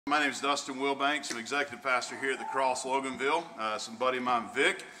My name is Dustin Wilbanks. I'm executive pastor here at the Cross Loganville. Some buddy of mine,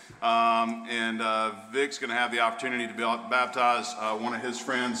 Vic, Vic's going to have the opportunity to be baptize one of his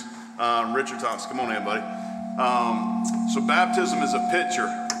friends, Richard Thomas. Come on in, buddy. So baptism is a picture,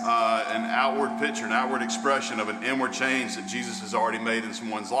 an outward picture, an outward expression of an inward change that Jesus has already made in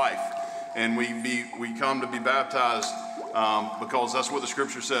someone's life. And we come to be baptized because that's what the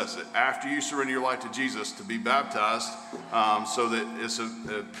scripture says, that after you surrender your life to Jesus, to be baptized, so that it's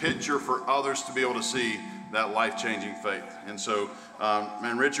a picture for others to be able to see that life-changing faith. And so,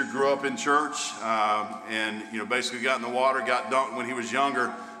 man, Richard grew up in church, and basically got in the water, got dunked when he was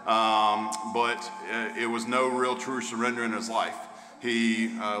younger, but it was no real true surrender in his life. He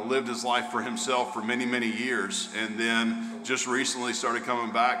lived his life for himself for many, many years, and then just recently started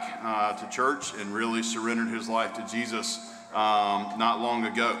coming back to church and really surrendered his life to Jesus not long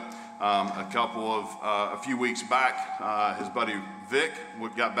ago. A few weeks back, his buddy Vic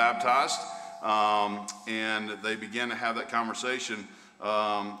got baptized, and they began to have that conversation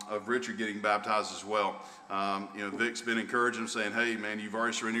of Richard getting baptized as well. Vic's been encouraging him, saying, "Hey, man, you've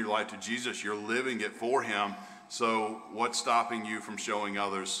already surrendered your life to Jesus. You're living it for him. So what's stopping you from showing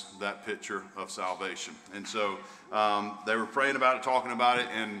others that picture of salvation?" And so they were praying about it, talking about it,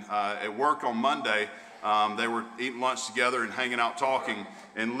 and at work on Monday, they were eating lunch together and hanging out talking,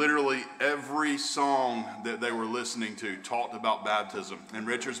 and literally every song that they were listening to talked about baptism. And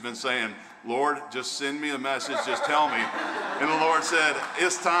Richard's been saying, "Lord, just send me a message, just tell me." And the Lord said,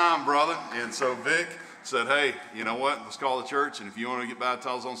 "It's time, brother." And so Vic said, "Hey, you know what? Let's call the church, and if you want to get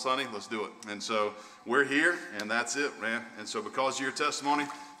baptized on Sunday, let's do it." And so we're here, and that's it, man. And so because of your testimony, it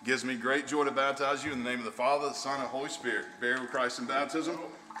gives me great joy to baptize you in the name of the Father, the Son, and the Holy Spirit. Buried with Christ in baptism,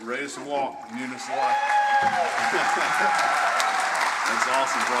 raised to walk in newness of life. That's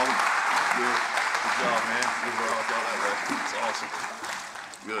awesome, brother. Good job, man. Good job. That's awesome.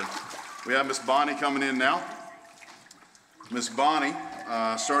 Good. We have Miss Bonnie coming in now. Miss Bonnie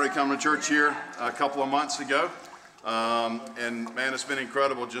started coming to church here a couple of months ago. And man, it's been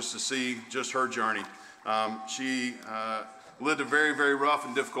incredible just to see just her journey. She lived a very, very rough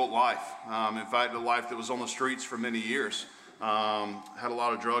and difficult life. In fact, a life that was on the streets for many years. Had a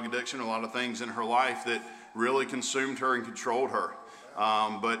lot of drug addiction, a lot of things in her life that really consumed her and controlled her.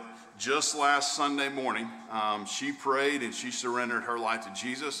 But just last Sunday morning, she prayed and she surrendered her life to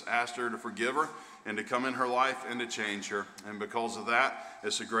Jesus, asked her to forgive her and to come in her life and to change her. And because of that,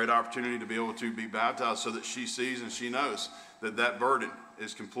 it's a great opportunity to be able to be baptized so that she sees and she knows that that burden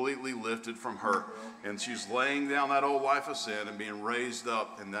is completely lifted from her. And she's laying down that old life of sin and being raised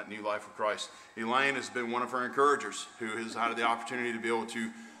up in that new life of Christ. Elaine has been one of her encouragers who has had the opportunity to be able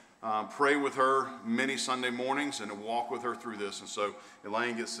to pray with her many Sunday mornings and to walk with her through this. And so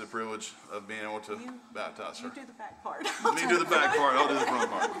Elaine gets the privilege of being able to baptize her. You do the back part. Me do the back part, I'll do the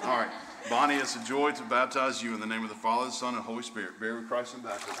front part. All right. Bonnie, it's a joy to baptize you in the name of the Father, the Son, and Holy Spirit. Buried with Christ in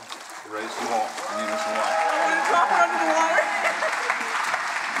baptism, raised to walk in newness of life. You drop her under the water.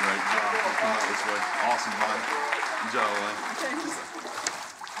 Great job. We'll come out this way. Awesome, Bonnie. Good job, Elaine.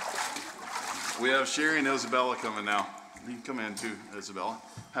 We have Sherry and Isabella coming now. You can come in too, Isabella.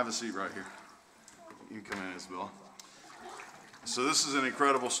 Have a seat right here. You can come in, Isabella. So this is an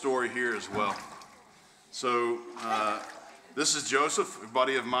incredible story here as well. So this is Joseph, a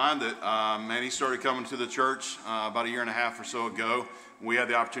buddy of mine that, he started coming to the church about a year and a half or so ago. We had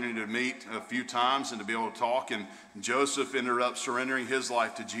the opportunity to meet a few times and to be able to talk, and Joseph ended up surrendering his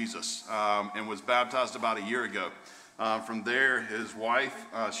life to Jesus and was baptized about a year ago. From there, his wife,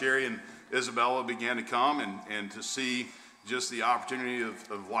 Sherry, and Isabella began to come and to see just the opportunity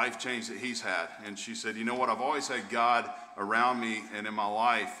of life change that he's had. And she said, "You know what, I've always had God around me and in my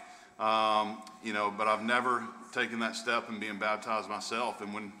life, but I've never taken that step and being baptized myself."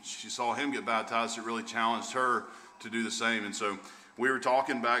 And when she saw him get baptized, it really challenged her to do the same. And so we were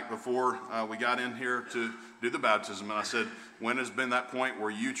talking back before we got in here to do the baptism, and I said, when has been that point where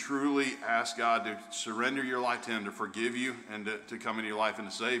you truly ask God to surrender your life to him, to forgive you, and to come into your life and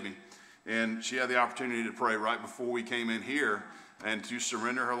to save him? And she had the opportunity to pray right before we came in here and to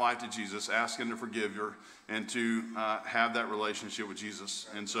surrender her life to Jesus, ask him to forgive her, and to have that relationship with Jesus.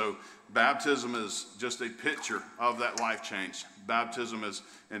 And so baptism is just a picture of that life change. Baptism is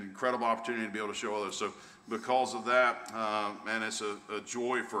an incredible opportunity to be able to show others. So because of that, it's a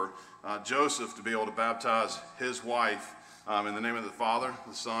joy for Joseph to be able to baptize his wife in the name of the Father,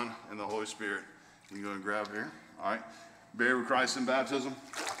 the Son, and the Holy Spirit. You can go and grab here. All right. Buried with Christ in baptism,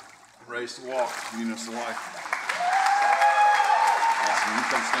 raised to walk, newness of life. Awesome. You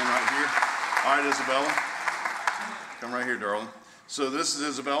come stand right here. All right, Isabella. Come right here, darling. So this is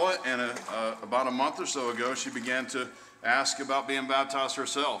Isabella, and about a month or so ago, she began to ask about being baptized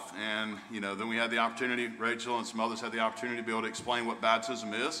herself. And, then we had the opportunity, Rachel and some others had the opportunity to be able to explain what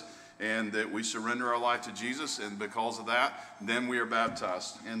baptism is, and that we surrender our life to Jesus, and because of that, then we are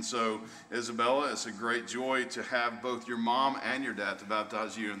baptized. And so, Isabella, it's a great joy to have both your mom and your dad to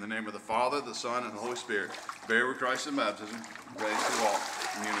baptize you in the name of the Father, the Son, and the Holy Spirit. Bear with Christ in baptism, raised to walk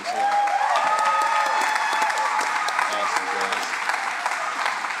in unity of life.